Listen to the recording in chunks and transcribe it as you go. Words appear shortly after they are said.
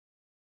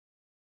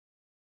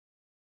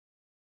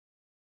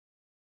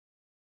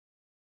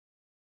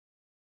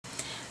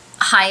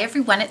Hi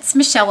everyone, it's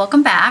Michelle.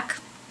 Welcome back.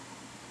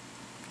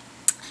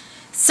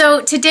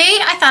 So today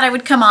I thought I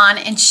would come on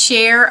and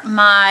share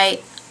my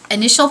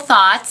initial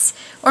thoughts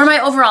or my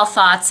overall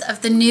thoughts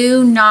of the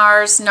new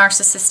NARS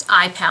Narsissist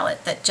eye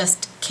palette that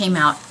just came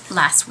out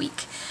last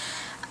week.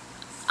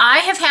 I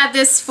have had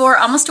this for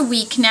almost a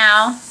week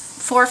now,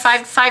 4 or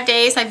 5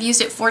 days. I've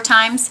used it 4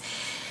 times.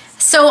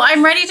 So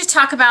I'm ready to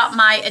talk about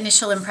my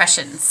initial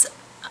impressions.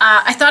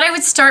 I thought I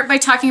would start by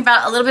talking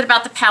about a little bit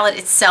about the palette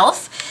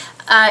itself.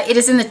 It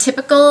is in the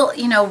typical,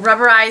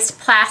 rubberized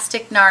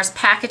plastic NARS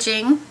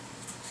packaging,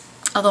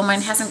 although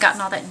mine hasn't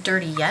gotten all that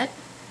dirty yet.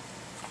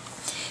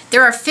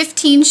 There are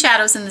 15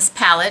 shadows in this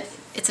palette.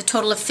 It's a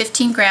total of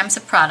 15 grams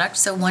of product,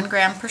 so 1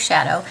 gram per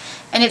shadow,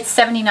 and it's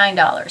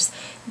 $79.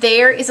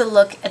 There is a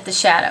look at the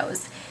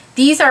shadows.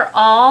 These are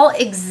all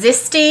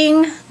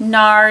existing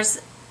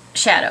NARS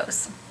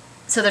shadows.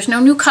 So there's no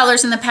new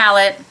colors in the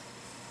palette.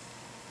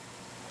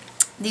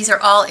 These are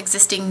all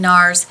existing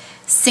NARS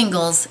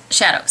singles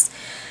shadows.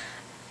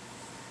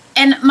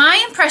 And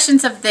my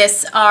impressions of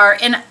this are,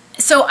 and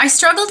so I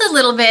struggled a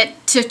little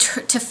bit to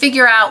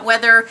figure out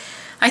whether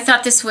I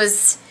thought this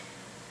was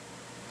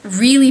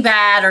really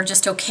bad or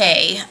just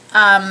okay.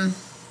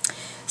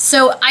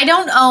 So I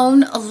don't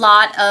own a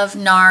lot of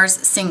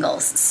NARS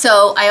singles,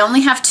 so I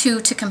only have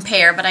 2 to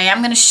compare, but I am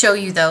going to show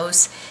you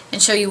those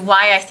and show you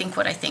why I think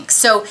what I think.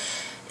 So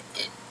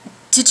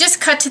to just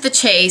cut to the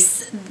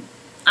chase,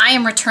 I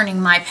am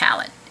returning my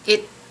palette.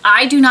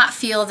 I do not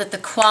feel that the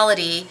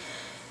quality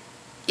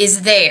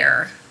is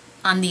there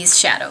on these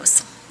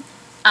shadows,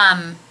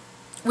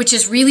 which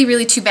is really,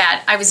 really too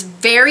bad. I was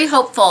very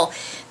hopeful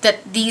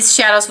that these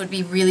shadows would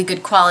be really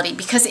good quality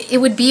because it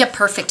would be a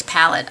perfect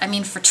palette. I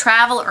mean, for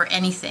travel or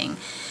anything.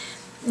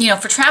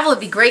 For travel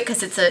it'd be great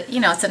because it's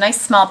a nice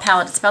small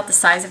palette. It's about the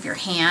size of your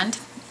hand.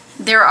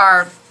 There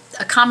are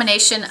a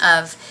combination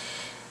of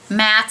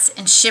mattes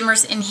and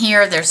shimmers in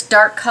here. There's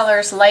dark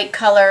colors, light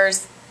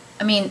colors.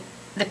 I mean,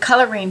 the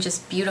color range is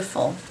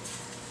beautiful,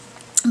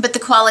 but the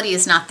quality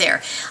is not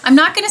there. I'm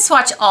not going to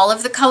swatch all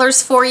of the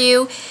colors for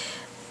you.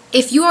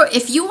 If you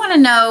want to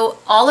know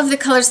all of the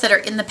colors that are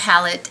in the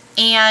palette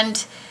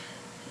and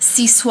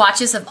see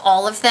swatches of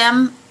all of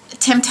them,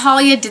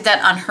 Chantecaille did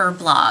that on her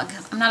blog.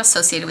 I'm not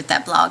associated with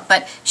that blog,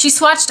 but she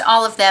swatched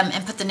all of them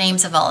and put the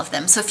names of all of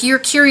them. So if you're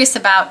curious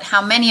about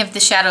how many of the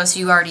shadows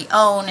you already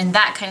own and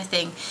that kind of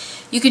thing,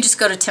 you can just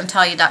go to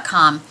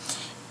chantecaille.com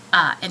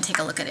and take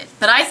a look at it.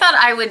 But I thought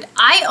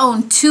I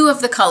own 2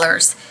 of the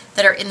colors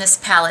that are in this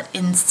palette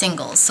in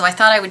singles. So I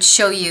thought I would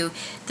show you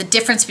the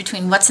difference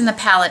between what's in the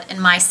palette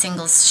and my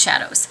singles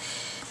shadows.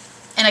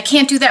 And I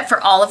can't do that for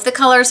all of the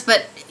colors,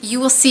 but you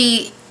will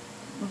see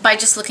by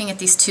just looking at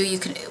these 2,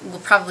 it will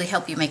probably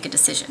help you make a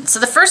decision. So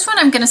the first one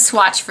I'm going to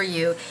swatch for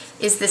you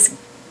is this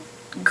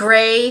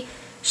gray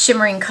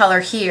shimmering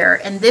color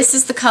here, and this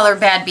is the color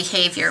Bad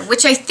Behavior,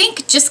 which I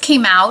think just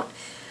came out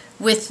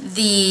with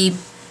the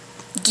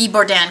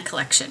Guerlain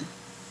collection.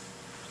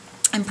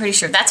 I'm pretty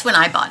sure that's when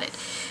I bought it.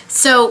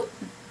 So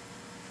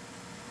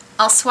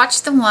I'll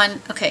swatch the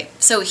one. Okay,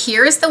 so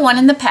here is the one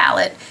in the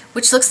palette,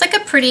 which looks like a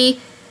pretty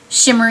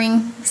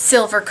shimmering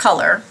silver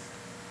color.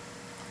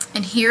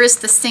 And here is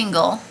the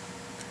single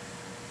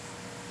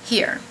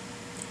here.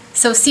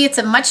 So see, it's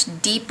a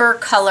much deeper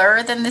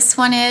color than this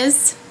one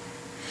is,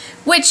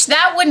 which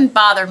that wouldn't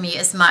bother me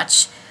as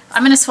much.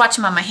 I'm going to swatch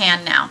them on my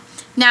hand now.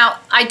 Now,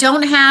 I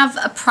don't have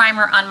a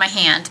primer on my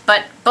hand,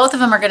 but both of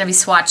them are going to be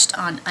swatched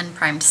on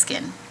unprimed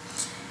skin.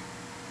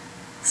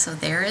 So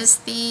there is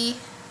the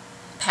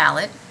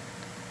palette,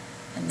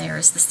 and there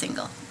is the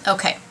single.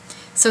 Okay,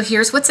 so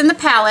here's what's in the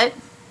palette,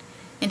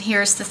 and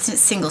here's the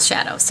single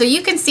shadow. So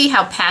you can see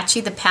how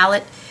patchy the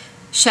palette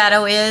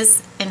shadow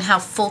is and how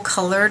full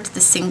colored the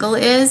single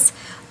is.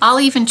 I'll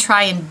even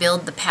try and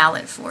build the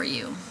palette for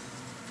you.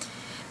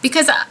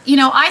 Because,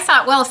 I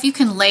thought, well, if you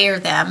can layer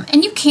them,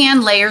 and you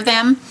can layer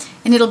them,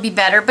 and it'll be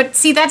better, but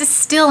see, that is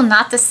still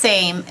not the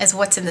same as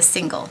what's in the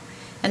single.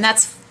 And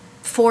that's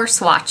 4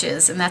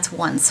 swatches, and that's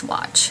 1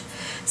 swatch.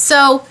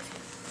 So,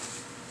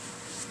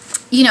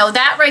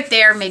 that right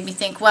there made me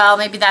think, well,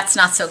 maybe that's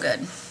not so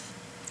good.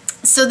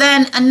 So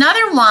then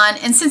another one,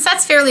 and since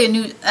that's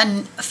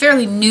a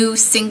fairly new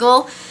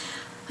single,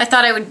 I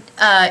thought I would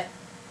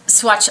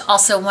swatch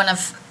also one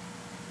of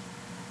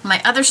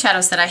my other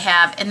shadows that I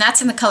have, and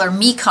that's in the color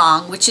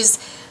Mekong, which is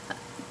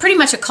pretty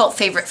much a cult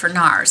favorite for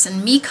NARS.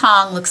 And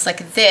Mekong looks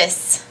like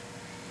this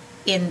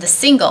in the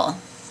single.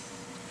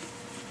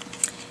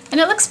 And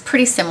it looks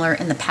pretty similar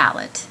in the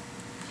palette.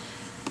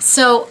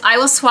 So I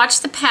will swatch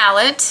the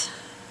palette,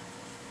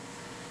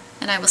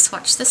 and I will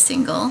swatch the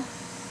single.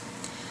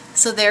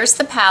 So there's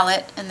the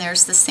palette, and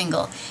there's the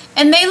single.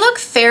 And they look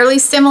fairly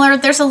similar.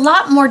 There's a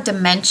lot more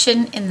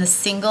dimension in the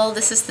single.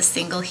 This is the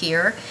single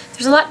here.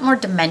 There's a lot more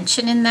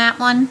dimension in that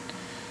one.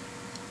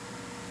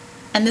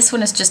 And this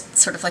one is just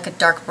sort of like a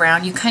dark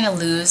brown. You kind of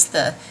lose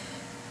the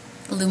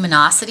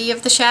luminosity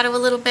of the shadow a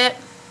little bit.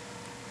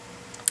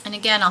 And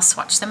again, I'll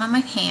swatch them on my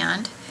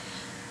hand.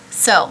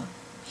 So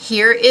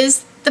here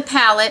is the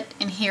palette,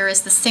 and here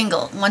is the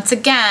single. Once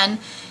again,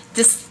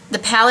 this the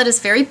palette is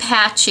very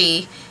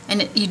patchy,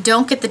 and you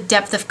don't get the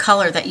depth of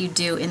color that you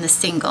do in the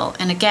single.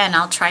 And again,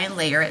 I'll try and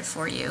layer it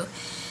for you.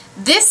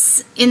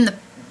 This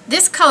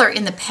color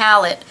in the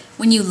palette,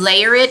 when you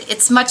layer it,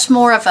 it's much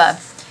more of a,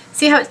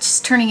 see how it's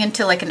just turning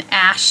into like an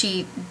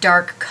ashy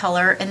dark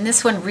color, and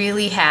this one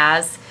really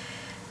has,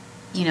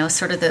 you know,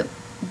 sort of the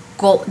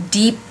gold,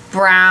 deep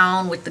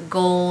brown with the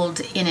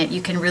gold in it.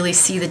 You can really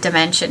see the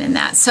dimension in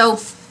that. So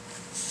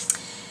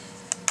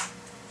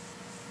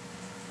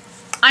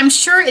I'm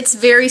sure it's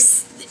very,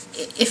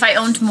 if I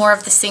owned more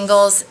of the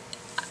singles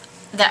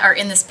that are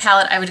in this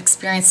palette, I would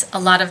experience a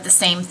lot of the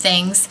same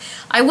things.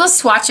 I will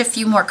swatch a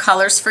few more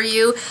colors for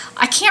you.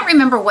 I can't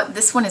remember what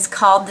this one is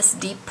called, this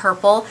deep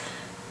purple,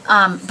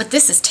 but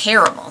this is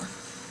terrible.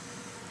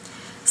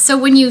 So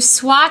when you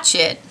swatch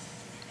it,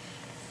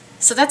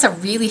 so that's a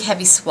really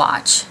heavy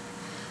swatch.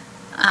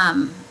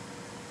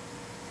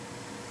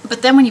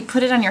 But then when you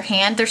put it on your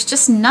hand, there's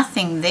just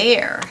nothing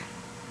there.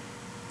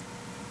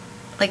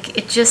 Like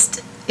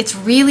it's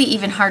really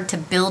even hard to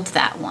build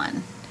that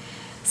one.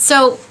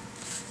 So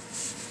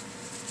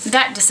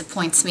that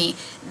disappoints me.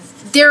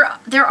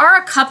 There are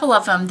a couple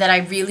of them that I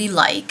really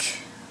like.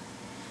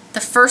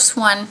 The first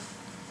one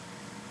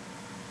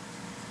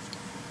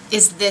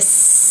is this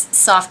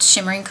soft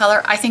shimmering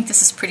color. I think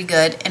this is pretty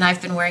good, and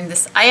I've been wearing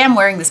this. I am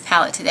wearing this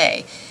palette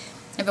today.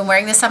 I've been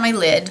wearing this on my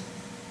lid.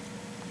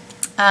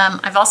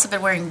 I've also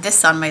been wearing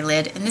this on my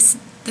lid, and this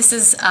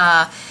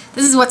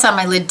is what's on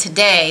my lid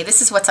today.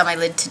 This is what's on my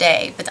lid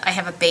today, but I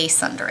have a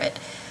base under it.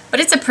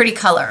 But it's a pretty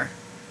color.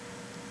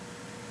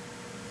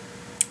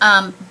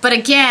 But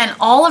again,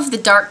 all of the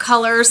dark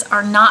colors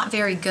are not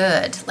very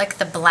good. Like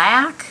the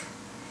black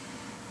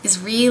is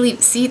really,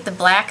 see, the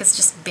black is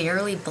just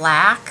barely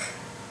black.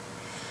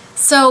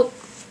 So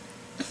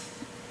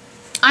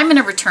I'm going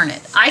to return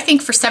it. I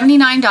think for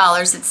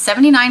 $79, it's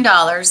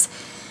 $79,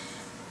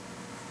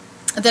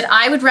 that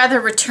I would rather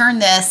return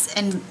this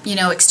and, you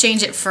know,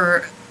 exchange it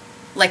for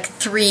like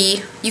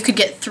 3, you could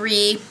get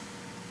 3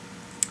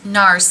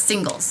 NARS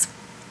singles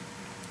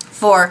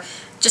for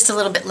just a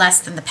little bit less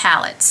than the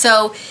palette.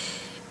 So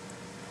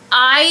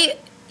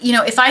you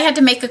know, if I had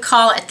to make a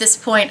call at this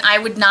point, I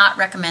would not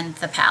recommend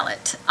the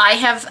palette. I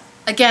have,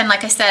 again,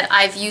 like I said,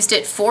 I've used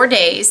it 4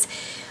 days.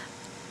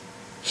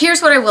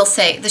 Here's what I will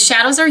say. The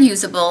shadows are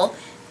usable.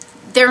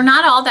 They're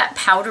not all that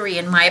powdery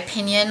in my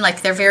opinion.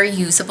 Like, they're very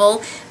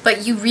usable,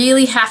 but you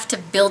really have to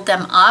build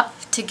them up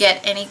to get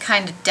any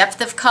kind of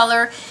depth of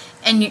color.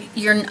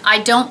 And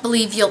I don't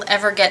believe you'll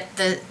ever get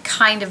the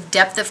kind of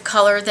depth of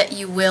color that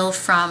you will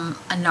from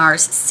a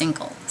NARS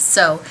single.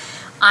 So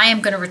I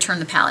am going to return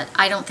the palette.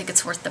 I don't think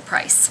it's worth the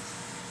price.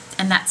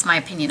 And that's my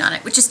opinion on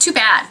it, which is too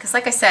bad, because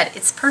like I said,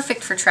 it's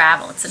perfect for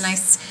travel. It's a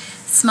nice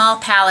small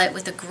palette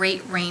with a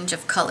great range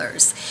of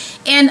colors.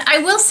 And I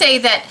will say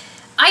that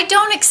I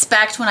don't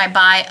expect when I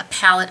buy a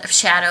palette of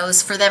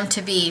shadows for them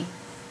to be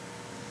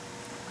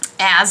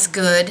as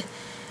good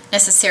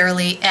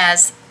necessarily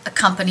as a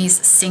company's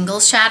single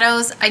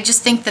shadows. I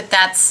just think that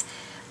that's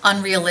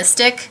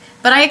unrealistic,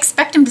 but I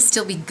expect them to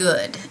still be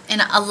good.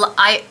 And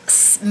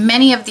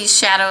many of these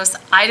shadows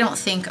I don't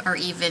think are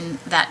even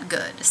that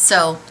good.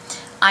 So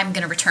I'm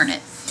going to return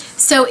it.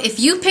 So if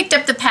you picked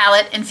up the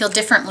palette and feel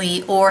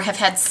differently or have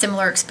had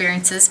similar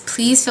experiences,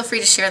 please feel free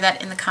to share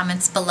that in the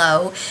comments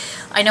below.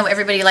 I know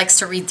everybody likes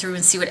to read through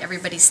and see what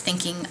everybody's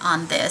thinking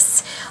on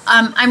this.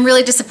 I'm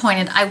really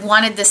disappointed. I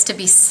wanted this to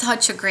be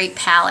such a great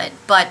palette,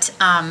 but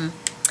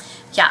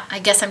yeah, I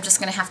guess I'm just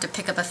going to have to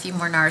pick up a few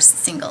more NARS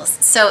singles.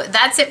 So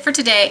that's it for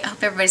today. I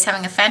hope everybody's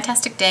having a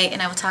fantastic day,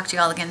 and I will talk to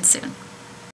you all again soon.